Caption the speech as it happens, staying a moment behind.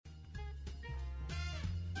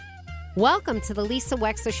Welcome to the Lisa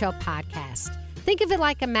Wexler Show podcast. Think of it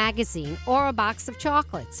like a magazine or a box of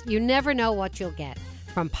chocolates. You never know what you'll get.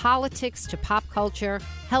 From politics to pop culture,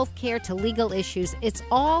 healthcare to legal issues, it's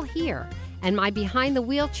all here. And my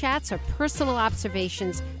behind-the-wheel chats are personal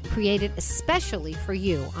observations created especially for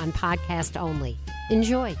you on podcast only.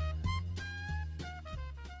 Enjoy.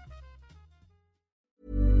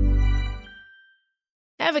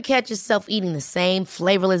 Ever catch yourself eating the same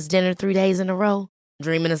flavorless dinner 3 days in a row?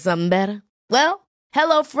 Dreaming of something better? Well,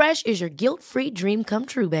 HelloFresh is your guilt-free dream come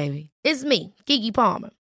true, baby. It's me, Keke Palmer.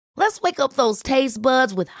 Let's wake up those taste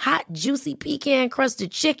buds with hot, juicy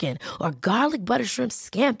pecan-crusted chicken or garlic butter shrimp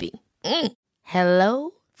scampi. Hello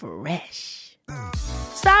Fresh.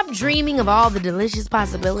 Stop dreaming of all the delicious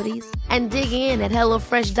possibilities and dig in at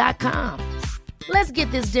HelloFresh.com. Let's get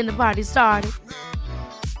this dinner party started.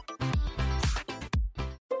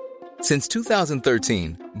 Since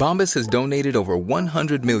 2013, Bombas has donated over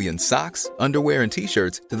 100 million socks, underwear, and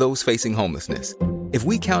T-shirts to those facing homelessness. If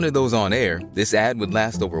we counted those on air, this ad would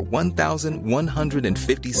last over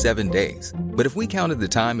 1,157 days. But if we counted the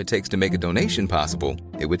time it takes to make a donation possible,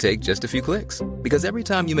 it would take just a few clicks. Because every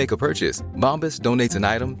time you make a purchase, Bombas donates an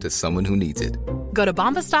item to someone who needs it. Go to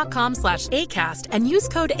bombas.com/ACAST and use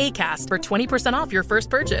code ACAST for 20% off your first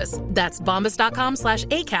purchase. That's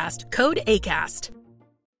bombas.com/ACAST, code ACAST.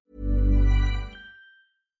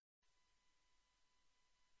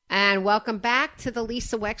 And welcome back to the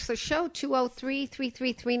Lisa Wexler Show,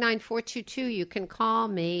 203-333-9422. You can call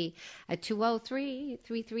me at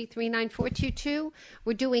 203-333-9422.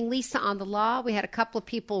 We're doing Lisa on the Law. We had a couple of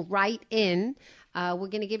people write in. We're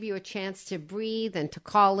going to give you a chance to breathe and to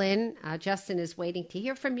call in. Justin is waiting to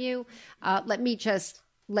hear from you. Let me just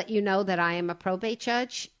let you know that I am a probate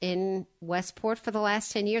judge in Westport for the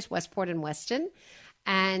last 10 years, Westport and Weston.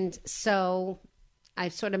 And so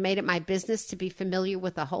I've sort of made it my business to be familiar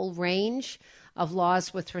with a whole range of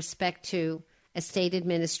laws with respect to estate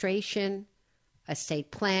administration, estate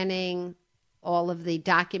planning, all of the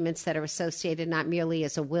documents that are associated not merely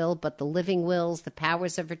as a will, but the living wills, the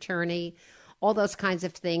powers of attorney, all those kinds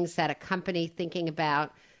of things that accompany thinking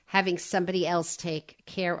about having somebody else take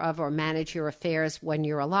care of or manage your affairs when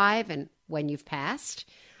you're alive and when you've passed.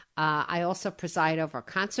 I also preside over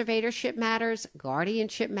conservatorship matters,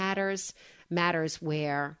 guardianship matters, matters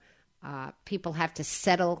where people have to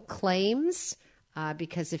settle claims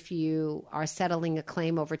because if you are settling a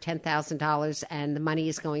claim over $10,000 and the money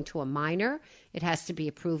is going to a minor, it has to be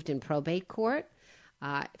approved in probate court.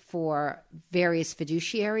 For various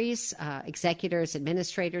fiduciaries, executors,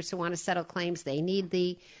 administrators who want to settle claims, they need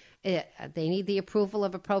the approval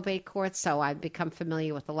of a probate court. So I've become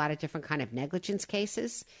familiar with a lot of different kind of negligence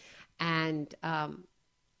cases, and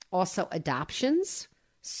also adoptions,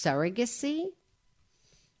 surrogacy,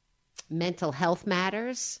 mental health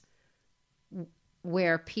matters,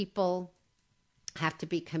 where people have to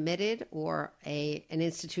be committed, or an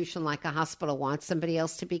institution like a hospital wants somebody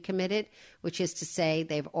else to be committed, which is to say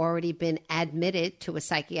they've already been admitted to a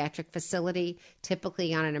psychiatric facility,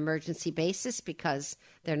 typically on an emergency basis because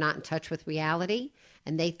they're not in touch with reality,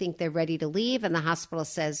 and they think they're ready to leave, and the hospital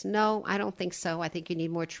says, no, I don't think so. I think you need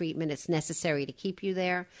more treatment. It's necessary to keep you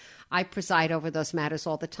there. I preside over those matters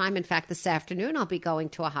all the time. In fact, this afternoon, I'll be going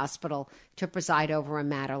to a hospital to preside over a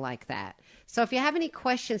matter like that. So if you have any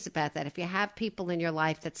questions about that, if you have people in your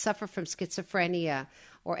life that suffer from schizophrenia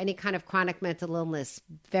or any kind of chronic mental illness,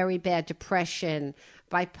 very bad depression,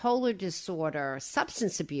 bipolar disorder,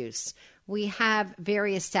 substance abuse, we have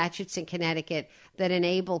various statutes in Connecticut that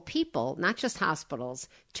enable people, not just hospitals,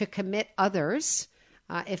 to commit others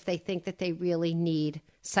if they think that they really need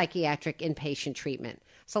psychiatric inpatient treatment.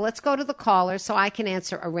 So let's go to the caller so I can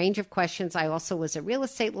answer a range of questions. I also was a real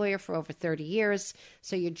estate lawyer for over 30 years.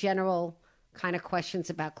 So your general kind of questions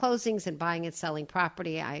about closings and buying and selling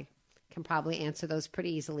property, I can probably answer those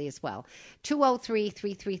pretty easily as well.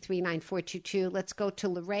 203-333-9422. Let's go to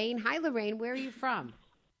Lorraine. Hi, Lorraine. Where are you from?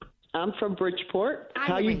 I'm from Bridgeport. Hi,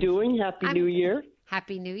 How Lorraine. you doing? Happy New Year.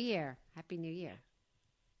 Happy New Year. Happy New Year.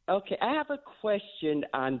 Okay, I have a question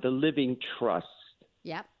on the living trust.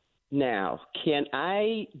 Yep. Now, can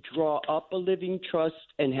I draw up a living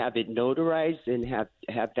trust and have it notarized and have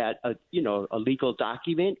that a legal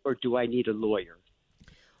document, or do I need a lawyer?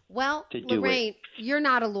 Well, Lorraine, you're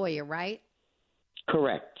not a lawyer, right?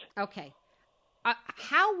 Correct. Okay.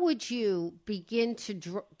 How would you begin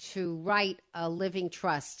to write a living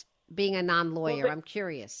trust, being a non-lawyer? I'm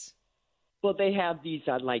curious. Well, they have these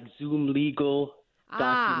on like Zoom legal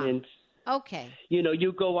documents. Okay.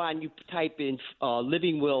 You go on, you type in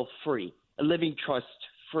living will free, a living trust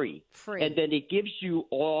free. And then it gives you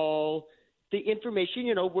all the information,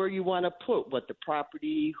 you know, where you want to put what the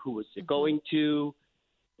property, who is it going to.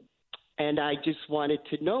 And I just wanted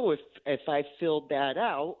to know if I filled that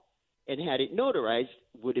out and had it notarized,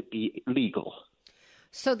 would it be legal?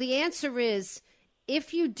 So the answer is,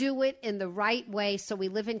 if you do it in the right way, so we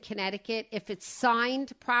live in Connecticut, if it's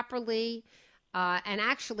signed properly, and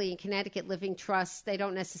actually in Connecticut living trusts, they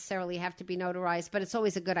don't necessarily have to be notarized, but it's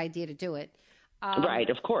always a good idea to do it. Right,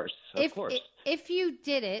 of course. If you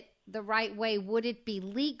did it the right way, would it be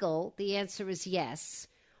legal? The answer is yes.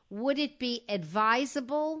 Would it be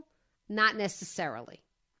advisable? Not necessarily.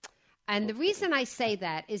 And the reason I say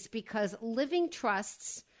that is because living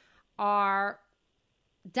trusts are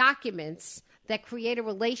documents that create a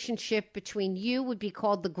relationship between you, would be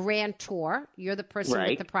called the grantor. You're the person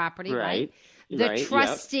with the property, right? The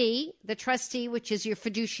trustee, which is your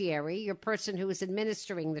fiduciary, your person who is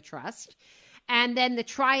administering the trust. And then the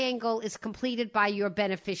triangle is completed by your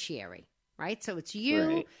beneficiary, right? So it's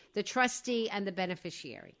you, the trustee, and the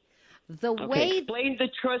beneficiary. Explain the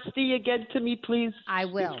trustee again to me, please. I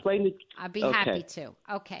will. I'll be happy to.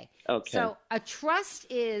 Okay. So a trust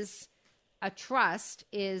is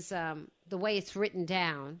the way it's written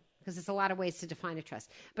down, because there's a lot of ways to define a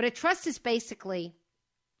trust. But a trust is basically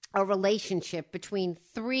a relationship between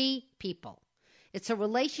three people. It's a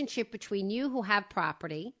relationship between you who have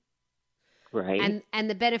property, right, and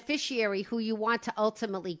the beneficiary who you want to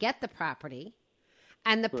ultimately get the property,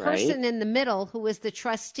 and the person in the middle who is the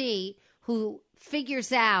trustee who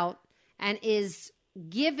figures out and is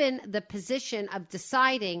given the position of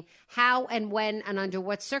deciding how and when and under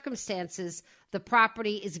what circumstances the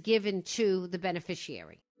property is given to the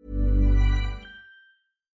beneficiary.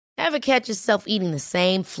 Ever catch yourself eating the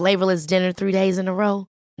same flavorless dinner 3 days in a row?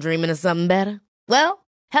 Dreaming of something better? Well,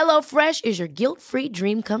 HelloFresh is your guilt-free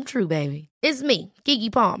dream come true, baby. It's me,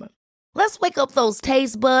 Keke Palmer. Let's wake up those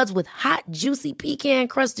taste buds with hot, juicy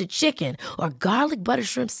pecan-crusted chicken or garlic butter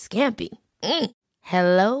shrimp scampi.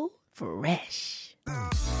 Hello Fresh.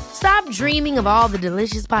 Stop dreaming of all the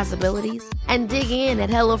delicious possibilities and dig in at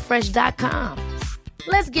HelloFresh.com.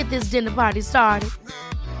 Let's get this dinner party started.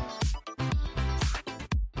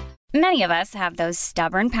 Many of us have those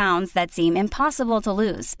stubborn pounds that seem impossible to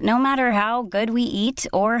lose, no matter how good we eat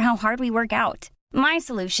or how hard we work out. My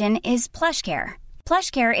solution is PlushCare.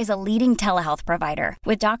 PlushCare is a leading telehealth provider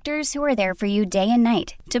with doctors who are there for you day and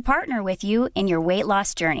night to partner with you in your weight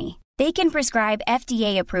loss journey. They can prescribe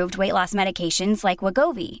FDA-approved weight loss medications like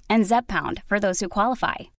Wegovy and Zepbound for those who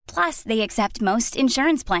qualify. Plus, they accept most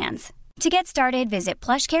insurance plans. To get started, visit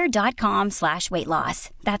plushcare.com/weight loss.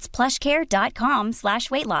 That's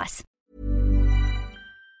plushcare.com/weight loss.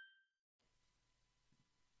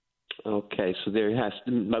 Okay, so there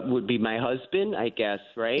would be my husband, I guess,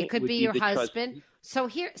 right? It could be your husband. So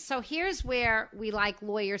here's where we like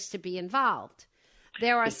lawyers to be involved.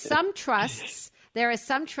 There are some trusts,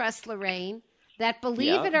 Lorraine, that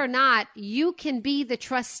believe it or not, you can be the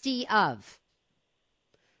trustee of.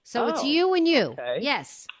 So it's you and you. Okay.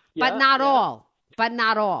 Yes. But not all,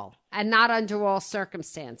 and not under all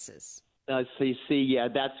circumstances. So you see,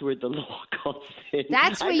 that's where the law comes in.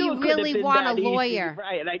 That's where you really want a lawyer. Easy,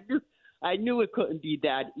 right, and I knew it couldn't be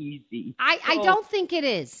that easy. I don't think it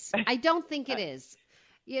is. I don't think it is.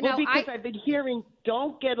 You know, because I've been hearing,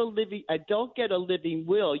 don't get a living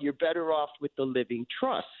will. You're better off with the living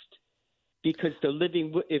trust, because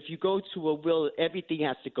if you go to a will, everything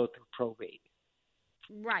has to go through probate.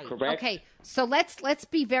 Right. Correct? Okay. So let's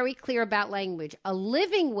be very clear about language. A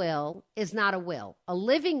living will is not a will. A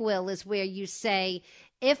living will is where you say,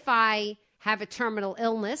 if I have a terminal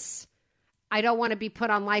illness, I don't want to be put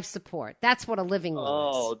on life support. That's what a living will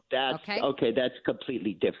is. Oh, that's okay. That's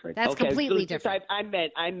completely different. That's completely different. I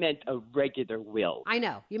meant a regular will. I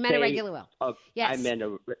know you meant a regular will. Yes, I meant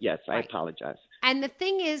yes. Right. I apologize. And the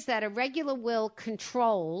thing is that a regular will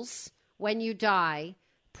controls, when you die,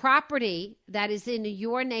 property that is in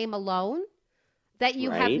your name alone, that you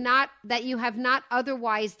have not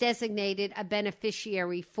otherwise designated a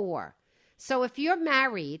beneficiary for. So if you're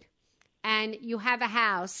married and you have a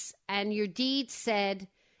house and your deed said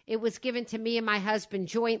it was given to me and my husband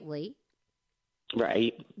jointly,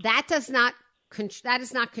 right, that is not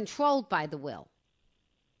controlled by the will.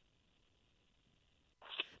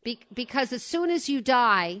 Because as soon as you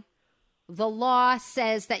die, the law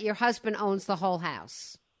says that your husband owns the whole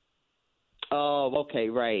house. Oh, okay,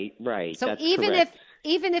 right. So that's even correct.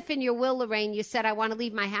 if in your will, Lorraine, you said I want to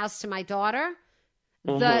leave my house to my daughter,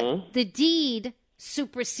 the deed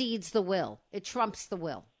supersedes the will. It trumps the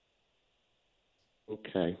will.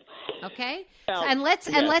 Okay. Okay. And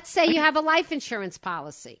let's say you have a life insurance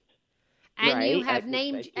policy, and you have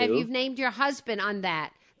you've named your husband on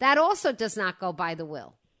that. That also does not go by the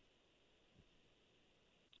will.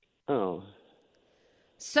 Oh.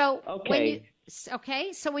 So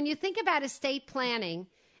Okay. So when you think about estate planning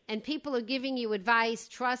and people are giving you advice,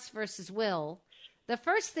 trust versus will, the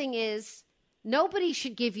first thing is nobody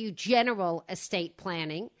should give you general estate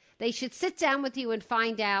planning. They should sit down with you and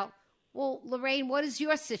find out, well, Lorraine, what is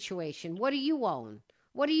your situation? What do you own?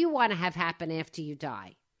 What do you want to have happen after you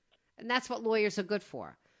die? And that's what lawyers are good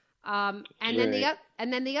for. Then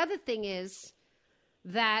the other thing is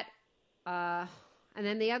that,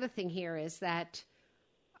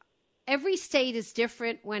 every state is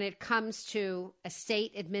different when it comes to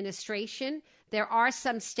estate administration. There are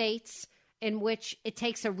some states in which it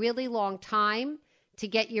takes a really long time to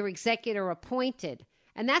get your executor appointed.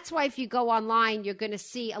 And that's why if you go online, you're going to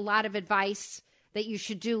see a lot of advice that you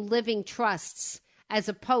should do living trusts as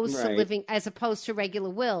opposed to regular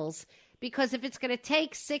wills. Because if it's going to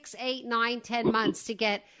take 6, 8, 9, 10 months to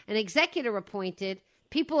get an executor appointed,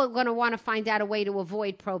 people are going to want to find out a way to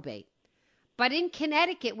avoid probate. But in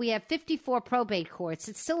Connecticut, we have 54 probate courts.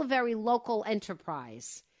 It's still a very local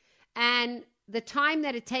enterprise. And the time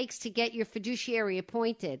that it takes to get your fiduciary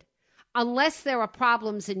appointed, unless there are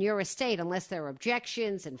problems in your estate, unless there are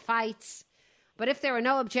objections and fights. But if there are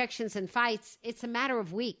no objections and fights, it's a matter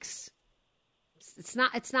of weeks. It's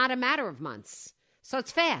not a matter of months. So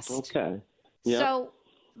it's fast. Okay. Yep. So,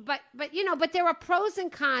 but there are pros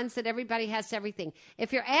and cons that everybody has to everything.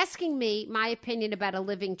 If you're asking me my opinion about a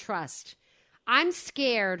living trust, I'm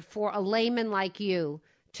scared for a layman like you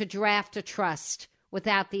to draft a trust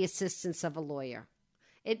without the assistance of a lawyer.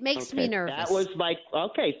 It makes me nervous. That was my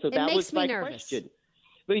question.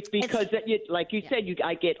 Because like you said,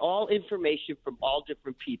 I get all information from all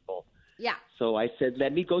different people. Yeah. So I said,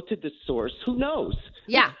 let me go to the source. Who knows?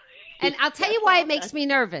 Yeah. And I'll tell you why it makes me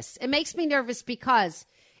nervous. It makes me nervous because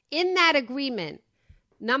in that agreement,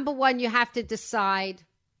 number one, you have to decide,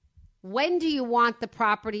 when do you want the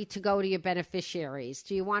property to go to your beneficiaries?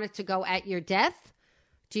 Do you want it to go at your death?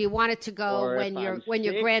 Do you want it to go when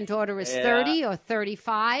your granddaughter is 30 or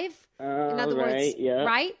 35? In other words,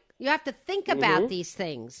 right? You have to think about these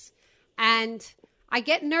things. And I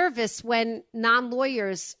get nervous when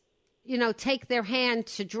non-lawyers, take their hand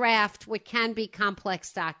to draft what can be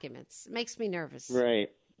complex documents. It makes me nervous. Right.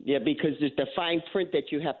 Yeah, because there's the fine print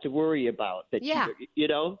that you have to worry about. Yeah.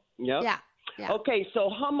 Yeah. Yeah. Okay, so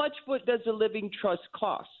how much does a living trust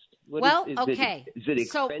cost? Is it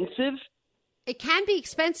expensive? It can be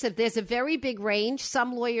expensive. There's a very big range.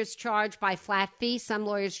 Some lawyers charge by flat fee. Some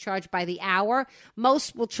lawyers charge by the hour.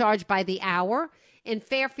 Most will charge by the hour. In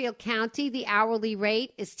Fairfield County, the hourly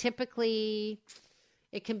rate is typically,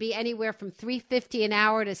 it can be anywhere from $3.50 an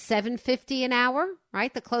hour to $7.50 an hour,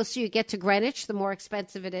 right? The closer you get to Greenwich, the more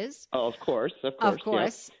expensive it is. Oh, of course. Of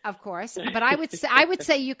course. But I would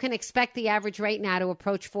say you can expect the average rate now to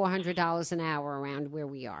approach $400 an hour around where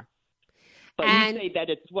we are. But you say that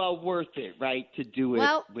it's well worth it, right, to do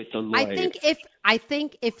it with a lawyer. I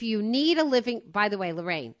think if you need a living, by the way,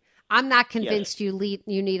 Lorraine, I'm not convinced you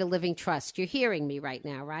need a living trust. You're hearing me right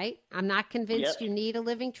now, right? I'm not convinced you need a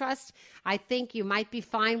living trust. I think you might be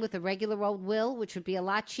fine with a regular old will, which would be a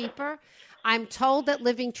lot cheaper. I'm told that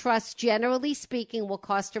living trusts, generally speaking, will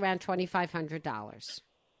cost around $2,500.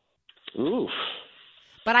 Oof.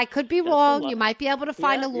 But I could be wrong. You might be able to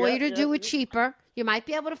find a lawyer to do it cheaper.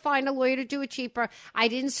 I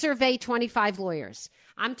didn't survey 25 lawyers.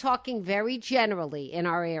 I'm talking very generally in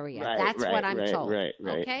our area. That's what I'm told. Right.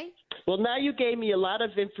 Okay? Well, now you gave me a lot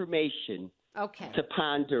of information to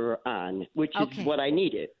ponder on, which is what I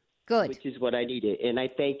needed. Good. Which is what I needed. And I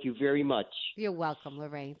thank you very much. You're welcome,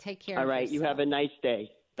 Lorraine. Take care of yourself. All right. You have a nice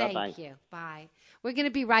day. Thank you. Bye. We're going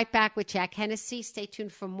to be right back with Jack Hennessy. Stay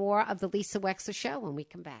tuned for more of the Lisa Wexler Show when we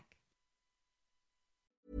come back.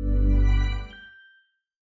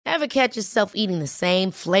 Ever catch yourself eating the same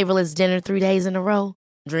flavorless dinner 3 days in a row?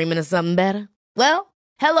 Dreaming of something better? Well,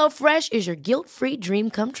 HelloFresh is your guilt-free dream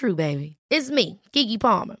come true, baby. It's me, Keke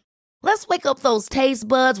Palmer. Let's wake up those taste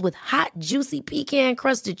buds with hot, juicy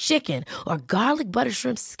pecan-crusted chicken or garlic butter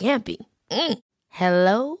shrimp scampi.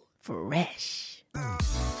 Hello Fresh.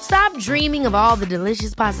 Stop dreaming of all the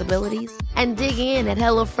delicious possibilities and dig in at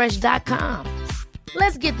HelloFresh.com.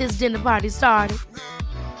 Let's get this dinner party started.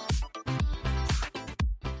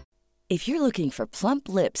 If you're looking for plump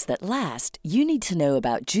lips that last, you need to know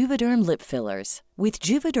about Juvederm lip fillers. With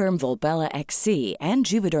Juvederm Volbella XC and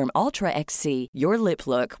Juvederm Ultra XC, your lip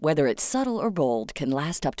look, whether it's subtle or bold, can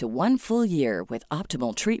last up to 1 full year with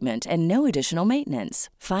optimal treatment and no additional maintenance.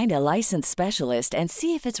 Find a licensed specialist and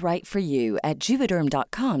see if it's right for you at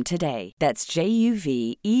Juvederm.com today. That's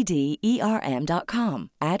JUVEDERM.com.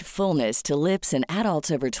 Add fullness to lips in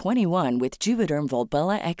adults over 21 with Juvederm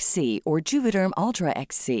Volbella XC or Juvederm Ultra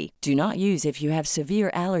XC. Do not use if you have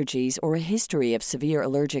severe allergies or a history of severe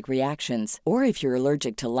allergic reactions, or if you're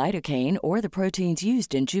allergic to lidocaine or the proteins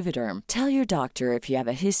used in Juvederm. Tell your doctor if you have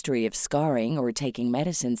a history of scarring or taking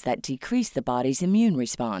medicines that decrease the body's immune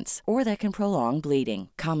response or that can prolong bleeding.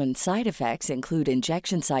 Common side effects include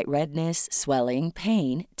injection site redness, swelling,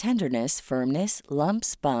 pain, tenderness, firmness,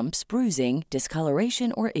 lumps, bumps, bruising,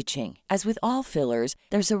 discoloration, or itching. As with all fillers,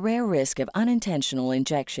 there's a rare risk of unintentional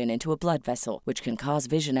injection into a blood vessel, which can cause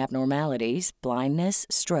vision abnormalities, blindness,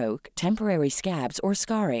 stroke, temporary scabs, or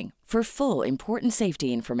scarring. For full, important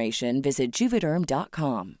safety information, visit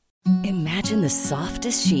Juvederm.com. Imagine the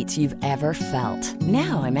softest sheets you've ever felt.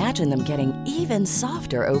 Now imagine them getting even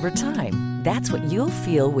softer over time. That's what you'll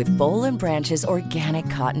feel with Boll & Branch's organic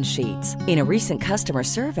cotton sheets. In a recent customer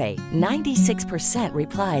survey, 96%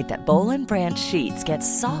 replied that Boll & Branch sheets get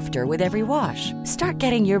softer with every wash. Start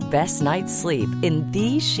getting your best night's sleep in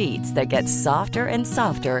these sheets that get softer and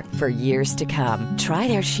softer for years to come. Try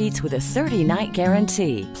their sheets with a 30-night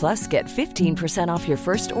guarantee. Plus, get 15% off your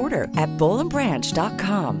first order at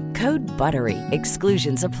bollandbranch.com. Code BUTTERY.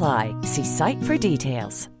 Exclusions apply. See site for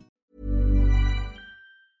details.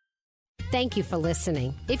 Thank you for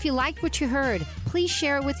listening. If you liked what you heard, please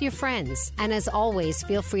share it with your friends. And as always,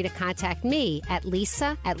 feel free to contact me at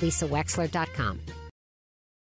lisa@lisawexler.com.